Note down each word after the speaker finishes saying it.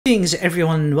Greetings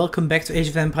everyone, welcome back to Age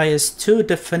of Empires 2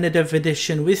 Definitive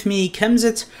Edition. With me,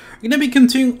 Kemzit. We're going to be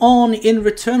continuing on in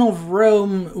Return of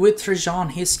Rome with Trajan,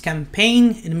 his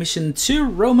campaign in Mission 2,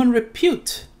 Roman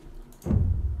Repute.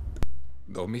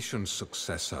 Domitian's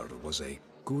successor was a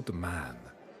good man,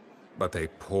 but a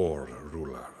poor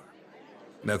ruler.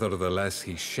 Nevertheless,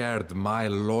 he shared my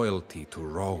loyalty to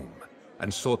Rome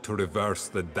and sought to reverse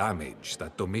the damage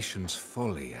that Domitian's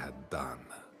folly had done.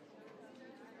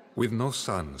 With no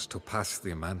sons to pass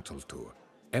the mantle to,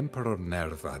 Emperor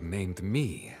Nerva named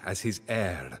me as his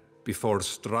heir before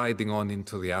striding on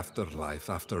into the afterlife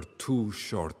after 2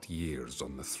 short years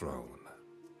on the throne.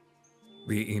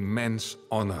 The immense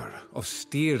honor of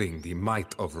steering the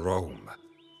might of Rome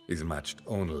is matched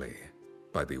only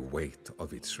by the weight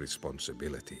of its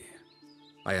responsibility.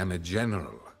 I am a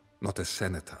general, not a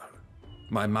senator.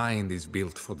 My mind is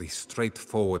built for the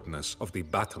straightforwardness of the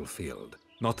battlefield,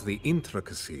 not the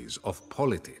intricacies of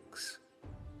politics.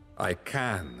 I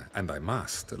can, and I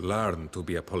must, learn to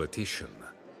be a politician.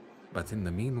 But in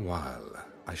the meanwhile,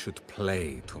 I should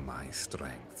play to my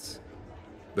strengths.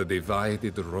 The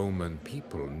divided Roman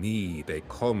people need a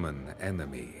common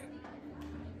enemy,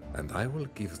 and I will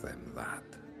give them that.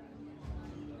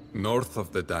 North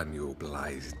of the Danube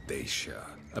lies Dacia,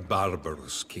 a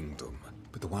barbarous kingdom,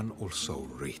 but one also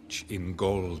rich in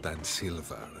gold and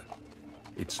silver.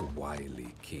 Its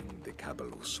wily king,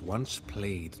 Decabalus, once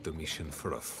played Domitian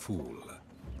for a fool,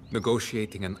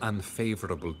 negotiating an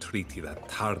unfavorable treaty that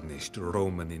tarnished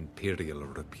Roman imperial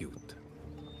repute.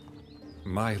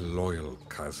 My loyal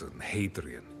cousin,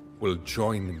 Hadrian, will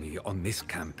join me on this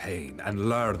campaign and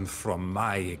learn from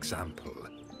my example.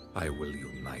 I will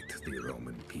unite the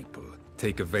Roman people,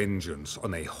 take vengeance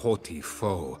on a haughty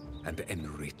foe, and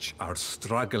enrich our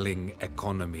struggling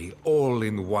economy all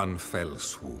in one fell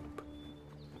swoop.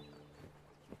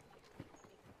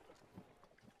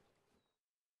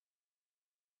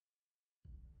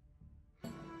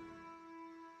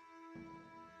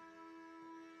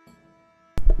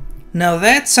 Now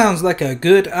that sounds like a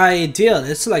good idea.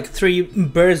 It's like 3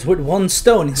 birds with 1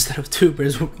 stone instead of 2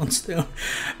 birds with 1 stone.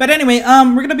 But anyway,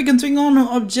 we're gonna be continuing on.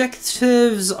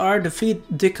 Objectives are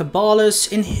defeat Decabalus.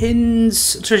 In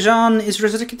hints, Trajan is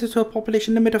restricted to a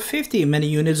population limit of 50. Many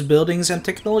units, buildings, and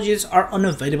technologies are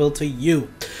unavailable to you.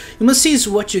 You must seize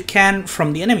what you can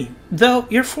from the enemy. Though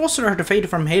your forces are defeated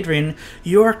from Hadrian,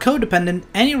 you are codependent.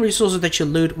 Any resources that you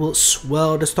loot will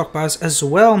swell the stockpiles as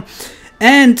well.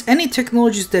 And any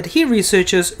technologies that he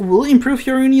researches will improve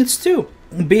your units too.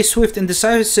 Be swift and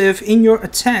decisive in your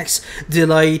attacks.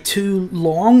 Delay too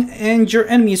long and your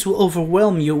enemies will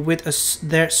overwhelm you with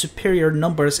their superior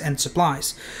numbers and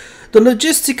supplies. The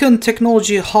logisticon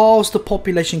technology halves the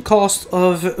population cost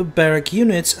of barrack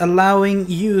units, allowing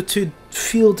you to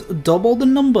field double the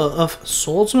number of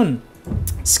swordsmen.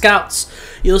 Scouts.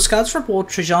 Your scouts report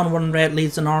Trajan 1 Red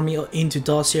leads an army into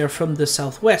Dacia from the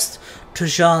southwest.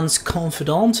 Trajan's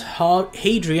confidant,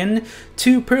 Hadrian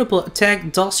 2 Purple,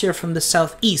 attacked Dacia from the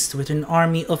southeast with an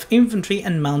army of infantry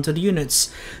and mounted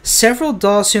units. Several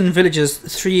Dacian villages,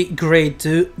 3 grey,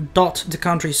 dot the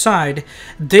countryside.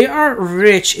 They are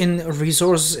rich in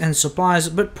resources and supplies,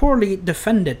 but poorly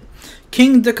defended.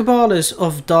 King Decabalus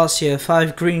of Dacia,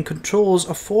 5 green, controls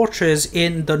a fortress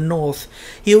in the north.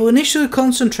 He will initially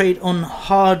concentrate on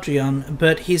Hadrian,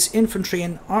 but his infantry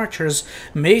and archers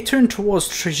may turn towards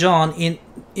Trajan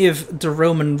if the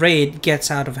Roman raid gets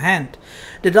out of hand.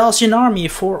 The Dacian army,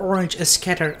 4 orange, is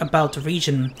scattered about the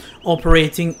region,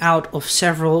 operating out of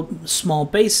several small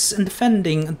bases and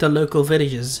defending the local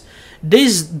villages.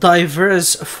 This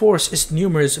diverse force is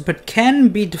numerous, but can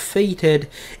be defeated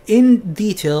in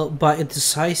detail by a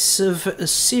decisive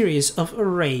series of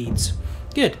raids.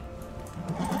 Good.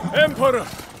 Emperor,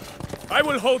 I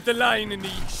will hold the line in the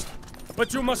east,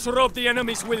 but you must rob the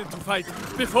enemy's will to fight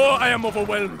before I am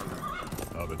overwhelmed.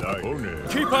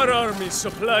 Keep our armies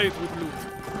supplied with loot,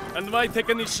 and my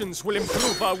technicians will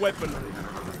improve our weaponry.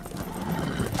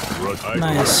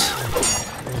 Nice.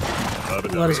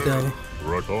 Let us go.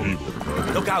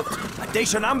 Look out! A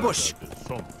Dacian ambush!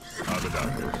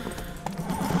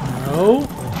 No.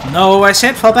 No, I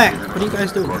said fall back. What are you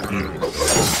guys doing?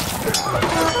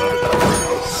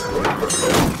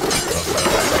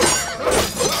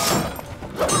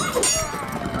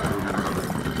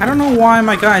 I don't know why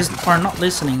my guys are not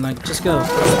listening. Like, just go.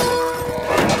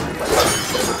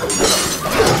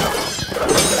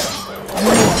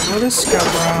 Let us scout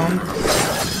around.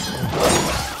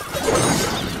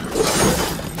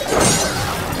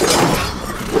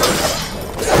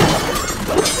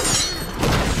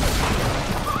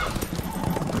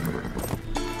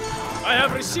 I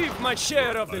have received my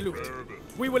share of the loot.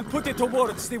 We will put it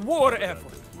towards the war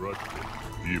effort. It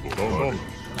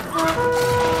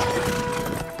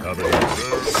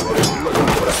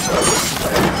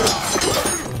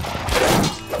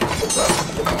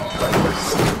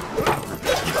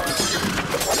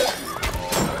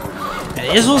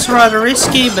is also rather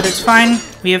risky, but it's fine.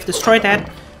 We have destroyed that.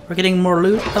 We're getting more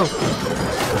loot. Oh.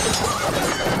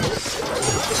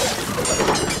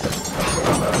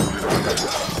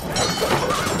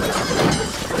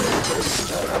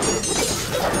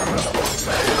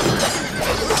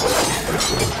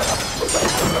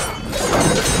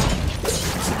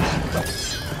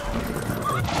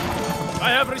 I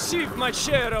have received my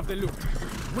share of the loot.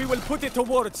 We will put it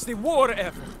towards the war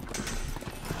effort.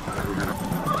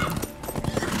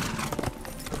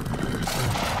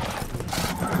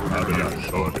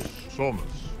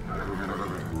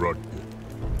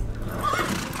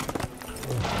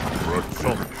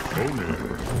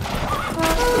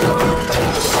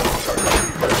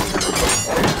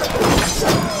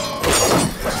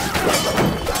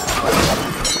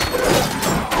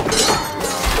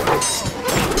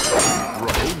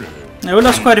 We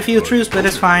lost quite a few troops, but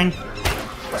it's fine.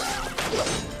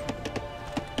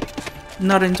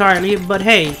 Not entirely, but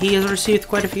hey, he has received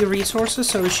quite a few resources,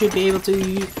 so we should be able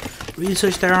to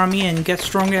research their army and get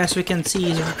stronger. As we can see,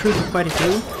 he's recruited quite a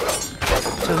few,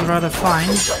 so it's rather fine.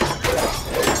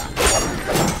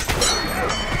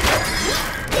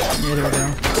 Yeah, there we go.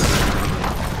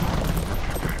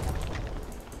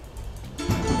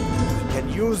 We can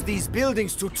use these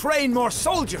buildings to train more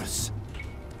soldiers.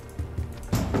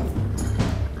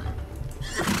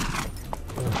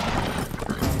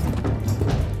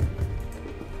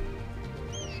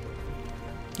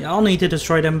 Yeah, I'll need to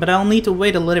destroy them, but I'll need to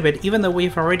wait a little bit, even though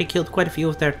we've already killed quite a few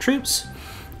of their troops.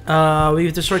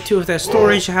 We've destroyed 2 of their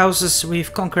storage houses,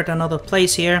 we've conquered another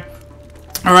place here.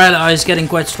 Our ally is getting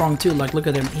quite strong too, like look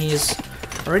at him, he's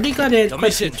already got it.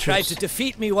 Domitian tried to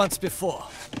defeat me once before.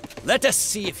 Let us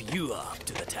see if you are up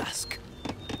to the task.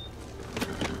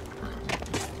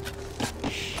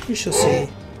 We shall see.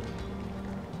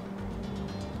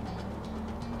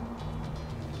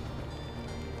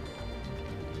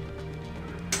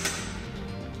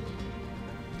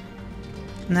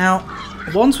 Now,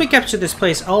 once we capture this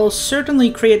place, I'll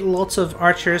certainly create lots of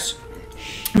archers.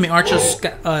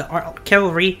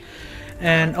 Cavalry,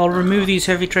 and I'll remove these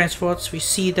heavy transports. We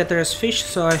see that there's fish,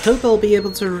 so I hope I'll be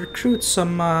able to recruit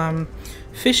some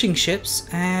fishing ships.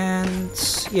 And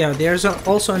yeah, there's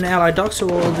also an allied dock, so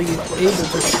we'll be able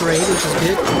to trade, which is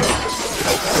good.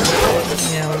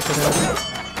 Yeah, look at that.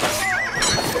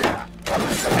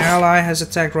 Our ally has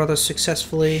attacked rather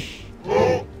successfully.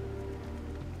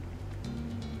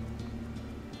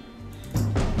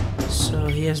 So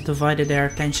he has divided their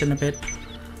attention a bit.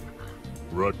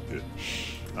 Repute.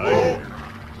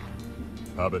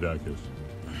 Abadakis.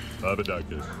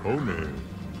 One.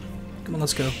 Come on,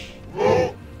 let's go.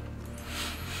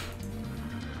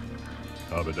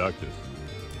 Abadakis.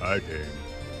 I came.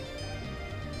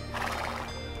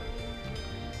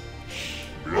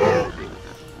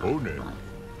 One.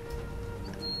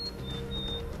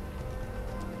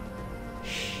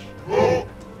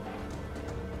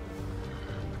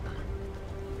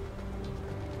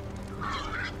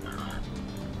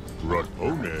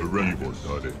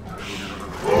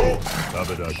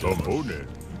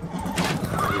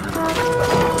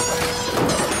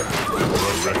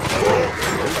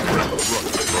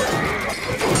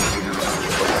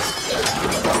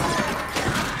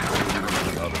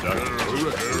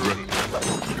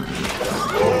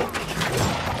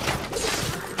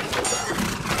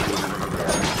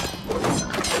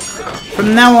 From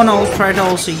now on, I'll try to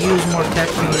also use more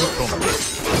technique.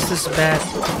 This is bad.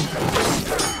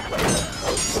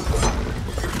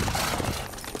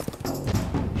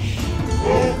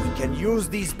 We can use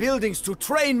these buildings to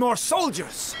train more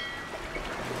soldiers.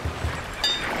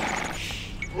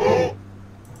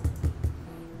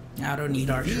 I don't need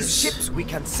archers. These ships, we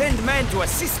can send men to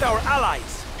assist our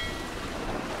allies.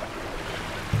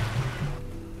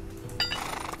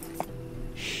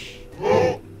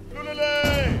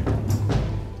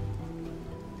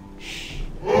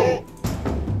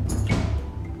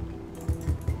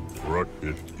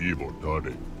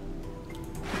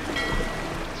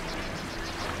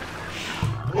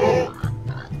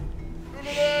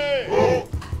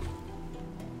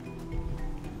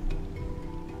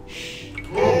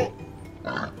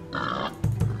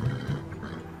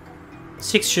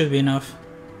 Six should be enough.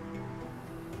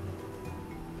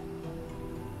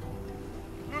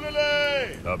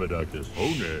 Abadakis.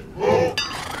 One.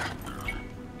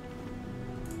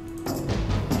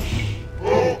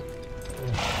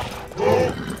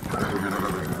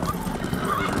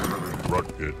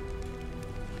 Repute.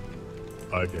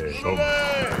 I came. Come.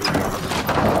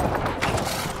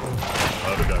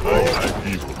 I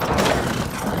people. I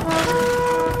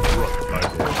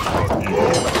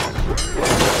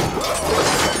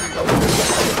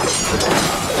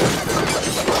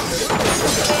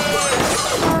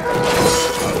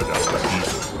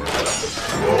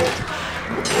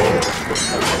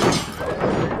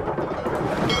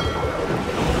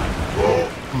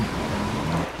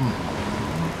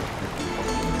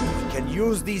Can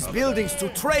use these buildings to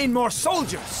train more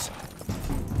soldiers.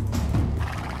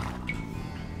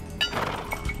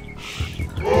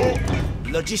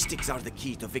 Logistics are the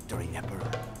key to victory,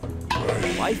 Emperor.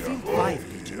 Why field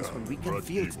 5 legions when we can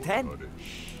field 10?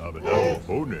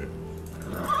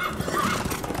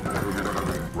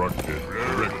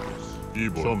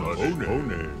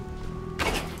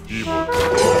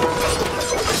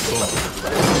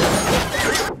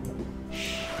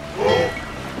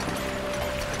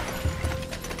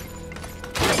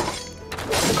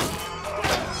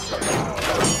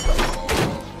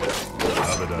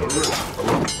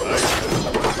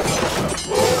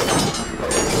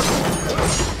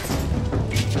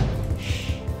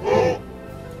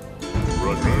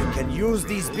 Use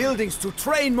these buildings to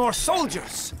train more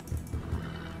soldiers!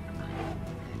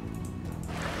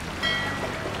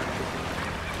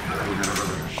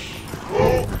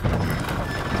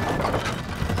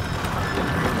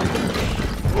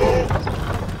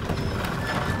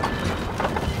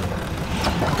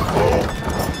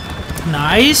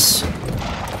 Nice!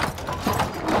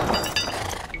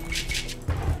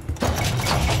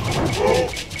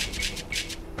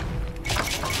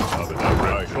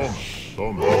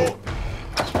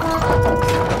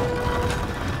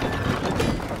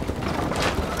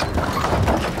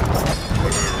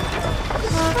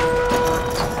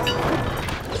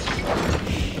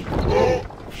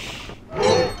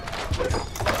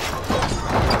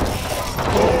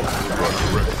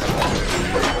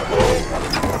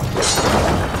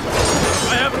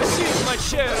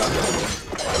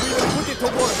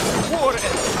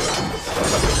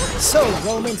 So,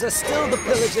 Romans are still the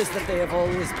pillagers that they have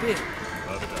always been.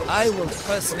 I will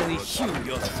personally hew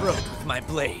your throat with my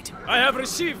blade. I have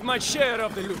received my share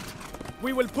of the loot.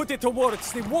 We will put it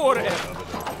towards the war effort.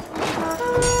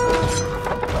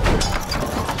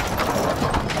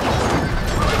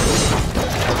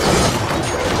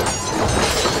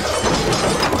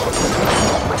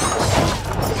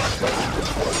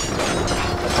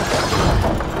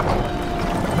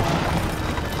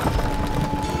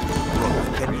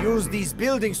 Use these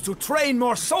buildings to train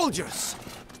more soldiers!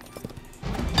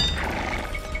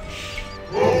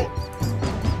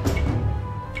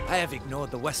 I have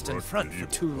ignored the Western Front for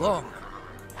too long.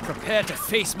 Prepare to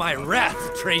face my wrath,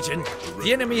 Trajan.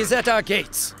 The enemy is at our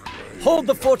gates. Hold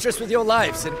the fortress with your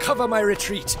lives and cover my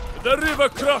retreat. The river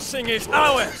crossing is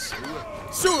ours!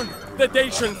 Soon, the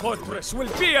Dacian fortress will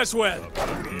be as well!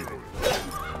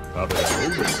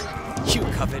 You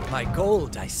covered my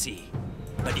gold, I see.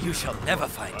 But you shall never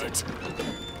find it.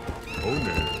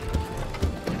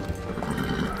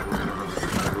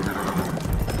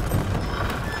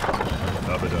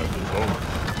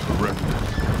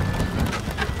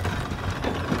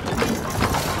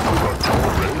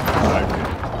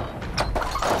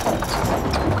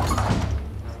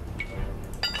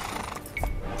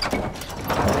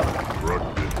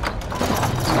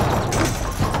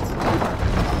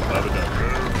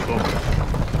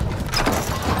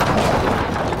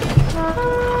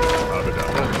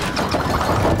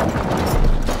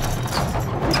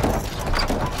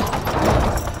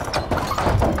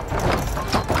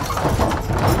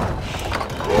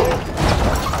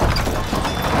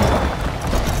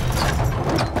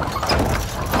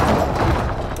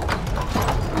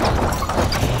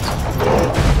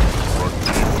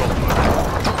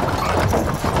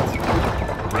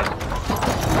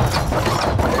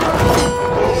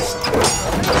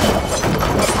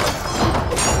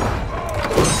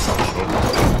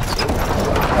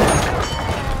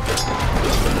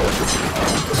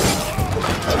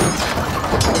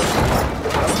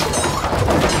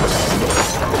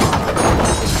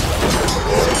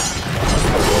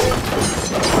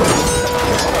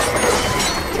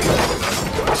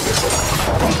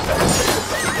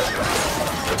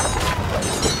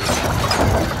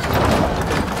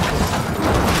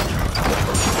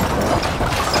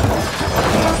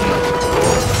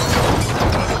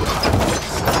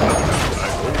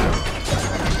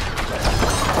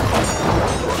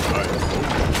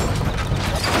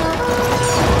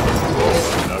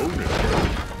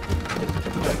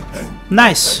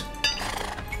 Nice.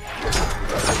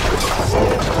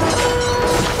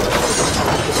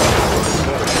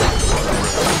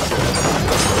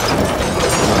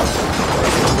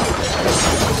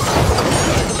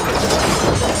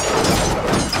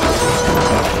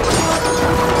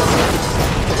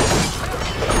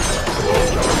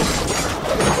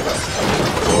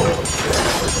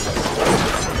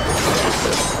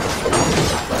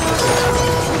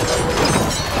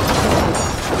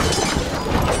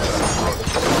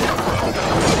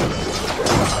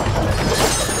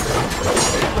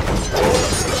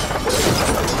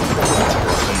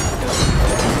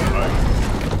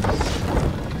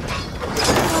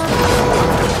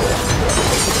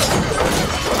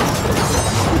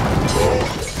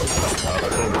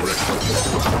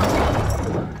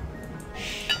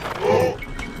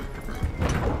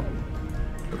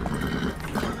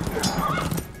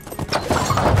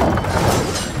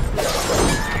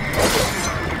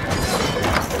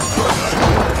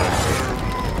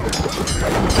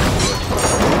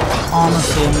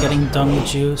 done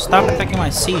with you. Stop attacking my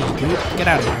siege, dude. Get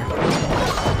out of here.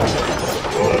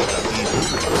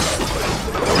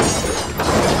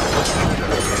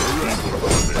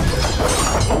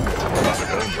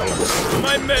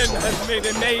 My men have made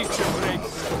a major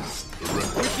breakthrough.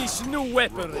 With this new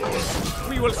weaponry,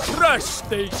 we will crush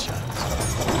Dacia.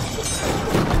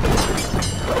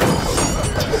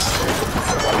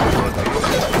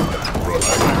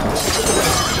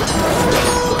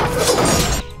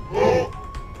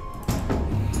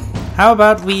 How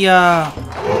about we,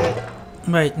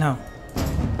 wait, no.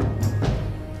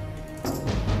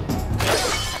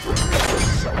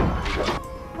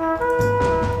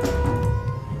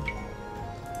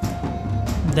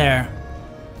 There.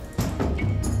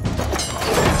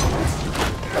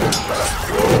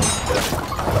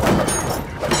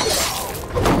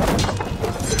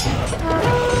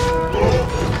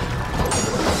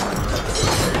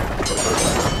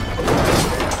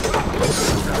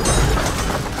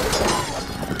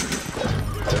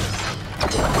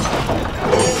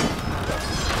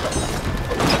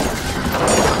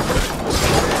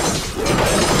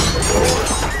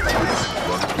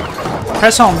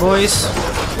 Press on, boys.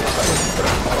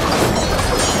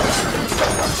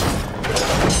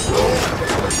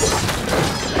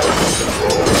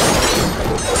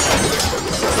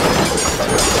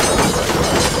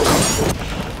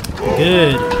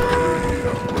 Good.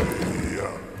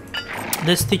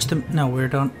 Let's teach them. No, we're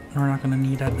not gonna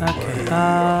need that. Okay.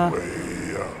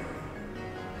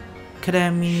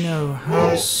 Academy, no.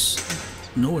 House.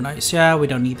 No, nice. Yeah, we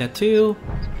don't need that too.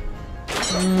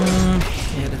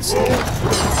 Yeah, let's get that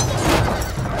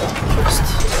first.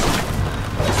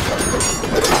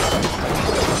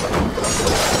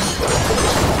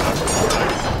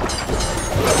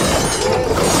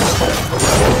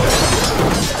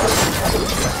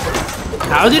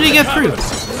 How did he get through?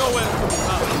 Nowhere to be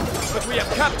found, but we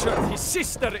have captured his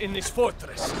sister in this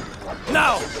fortress.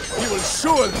 Now he will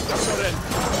surely surrender.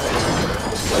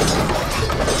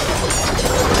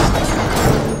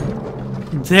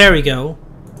 There we go.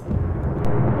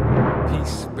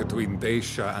 Peace between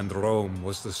Dacia and Rome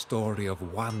was the story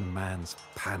of one man's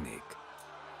panic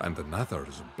and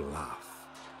another's bluff.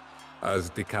 As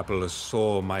Decapulus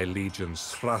saw my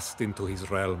legions thrust into his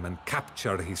realm and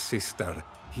capture his sister,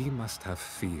 he must have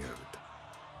feared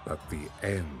that the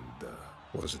end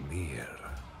was near.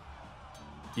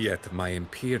 Yet my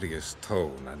imperious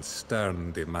tone and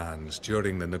stern demands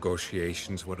during the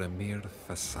negotiations were a mere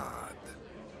facade.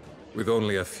 With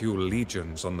only a few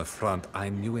legions on the front, I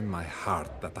knew in my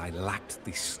heart that I lacked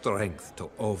the strength to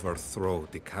overthrow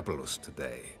Decapulus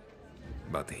today.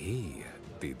 But he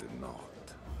did not.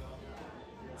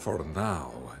 For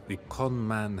now, the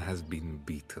conman has been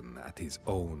beaten at his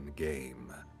own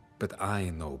game. But I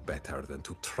know better than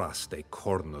to trust a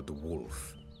cornered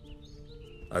wolf.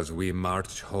 As we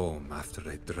march home after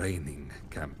a draining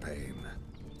campaign,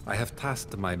 I have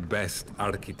tasked my best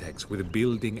architects with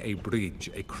building a bridge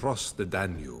across the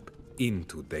Danube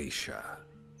into Dacia.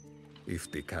 If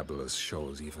Decapulus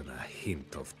shows even a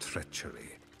hint of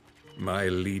treachery, my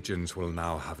legions will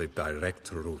now have a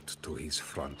direct route to his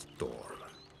front door.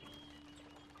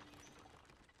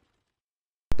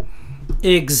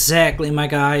 Exactly, my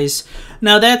guys.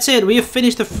 Now that's it. We have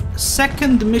finished the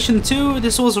second mission too.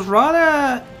 This was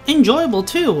rather enjoyable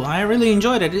too. I really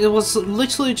enjoyed it. It was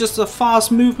literally just a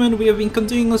fast movement. We have been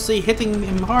continuously hitting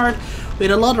him hard. We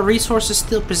had a lot of resources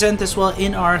still present as well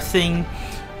in our thing.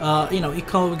 You know,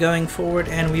 economy going forward,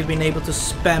 and we've been able to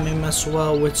spam him as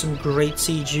well with some great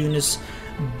siege units.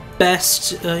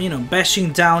 You know,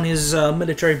 bashing down his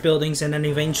military buildings and then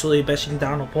eventually bashing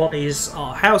down upon his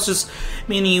houses,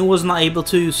 meaning he was not able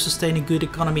to sustain a good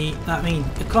economy. I mean,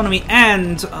 economy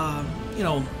and you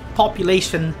know,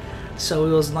 population. So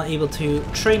he was not able to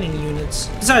train any units.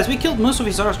 Besides, we killed most of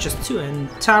his archers too and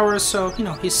towers. So you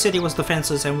know, his city was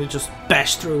defenseless, and we just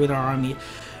bashed through with our army.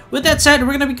 With that said,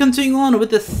 we're going to be continuing on with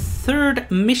the third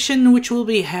mission, which will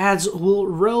be Heads Will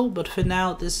Roll. But for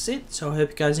now, this is it. So I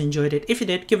hope you guys enjoyed it. If you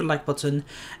did, give it a like button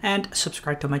and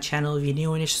subscribe to my channel if you're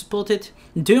new and you support it.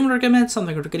 Do recommend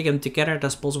something we're going to get together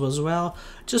that's possible as well.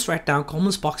 Just write down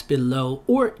comments box below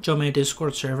or join my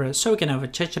Discord server so we can have a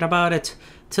chat about it.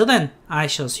 Till then, I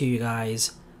shall see you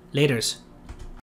guys laters.